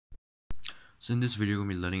So in this video, we're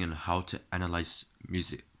gonna be learning on how to analyze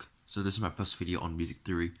music. So this is my first video on music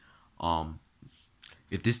theory.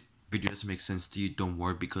 If this video doesn't make sense to you, don't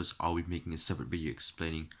worry because I'll be making a separate video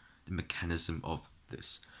explaining the mechanism of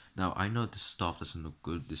this. Now I know this stuff doesn't look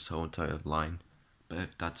good, this whole entire line, but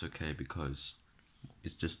that's okay because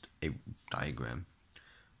it's just a diagram.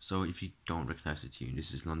 So if you don't recognize the tune,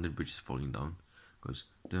 this is London Bridge is Falling Down. It goes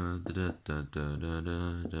da da da da da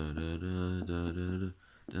da da da da da.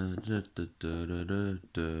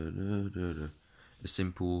 A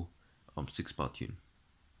simple 6-bar tune.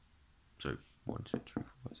 Sorry, 1, 2, 3, 4,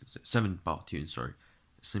 5, 6, 7 bar tune. Sorry,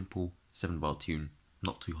 a simple 7-bar tune,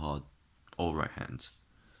 not too hard, all right hands.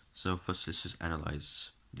 So first, let's just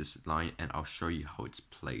analyze this line, and I'll show you how it's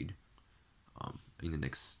played.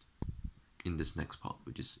 In this next part,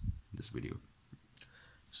 which is in this video.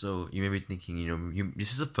 So you may be thinking,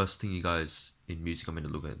 this is the first thing you guys in music are meant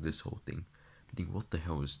to look at this whole thing. You think, what the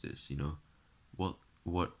hell is this?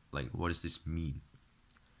 What does this mean?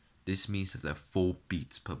 This means that there are 4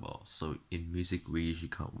 beats per bar. So in music, we usually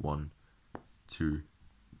count 1, 2,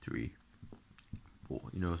 3, 4.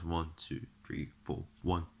 It's 1, 2, 3, 4.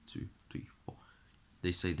 1, 2, 3, 4.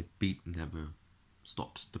 They say the beat never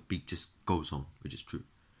stops. The beat just goes on, which is true,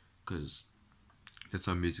 because that's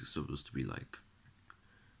how music's supposed to be like.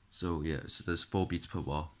 So yeah, so there's 4 beats per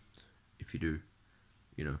bar. If you do,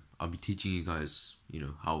 I'll be teaching you guys,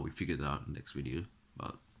 how we figured that out in the next video,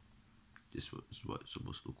 but this is what it's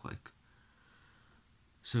supposed to look like.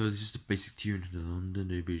 So this is the basic tune, the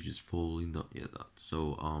London Bridge is falling down, yeah, that.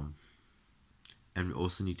 So, and we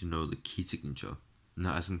also need to know the key signature.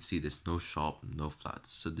 Now, as you can see, there's no sharp, no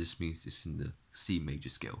flats, so this means it's in the C major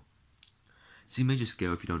scale. C major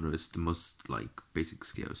scale, if you don't know, is the most, basic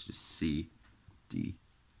scale. It's just C, D,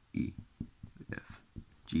 E, F,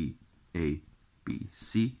 G, A, B,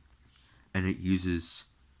 C, and it uses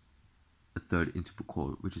a third interval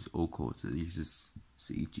chord, which is O chords. It uses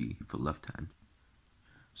C, G for left hand.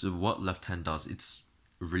 So what left hand does, it's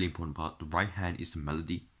a really important part. The right hand is the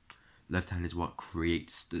melody. Left hand is what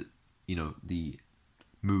creates the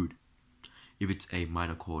mood. If it's a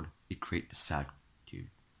minor chord, it creates a sad tune.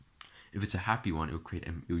 If it's a happy one,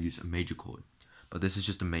 it'll use a major chord. But this is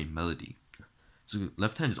just the main melody. So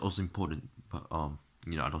left hand is also important, but I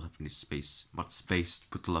don't have much space to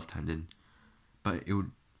put the left hand in. But it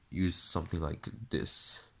would use something like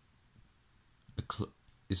this.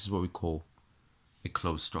 This is what we call a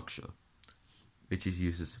closed structure, which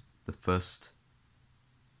uses first,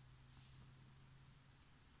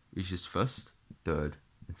 third,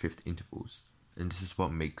 and fifth intervals, and this is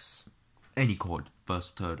what makes any chord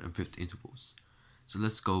first, third, and fifth intervals. So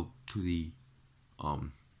let's go to the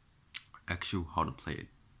actual how to play it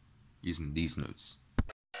using these notes.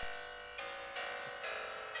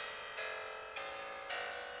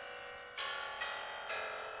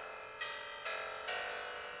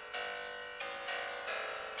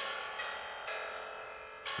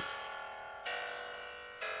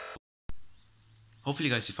 Hopefully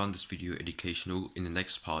guys you found this video educational. In the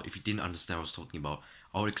next part, if you didn't understand what I was talking about,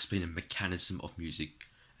 I'll explain the mechanism of music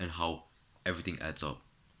and how everything adds up.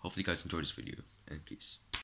 Hopefully you guys enjoyed this video, and peace.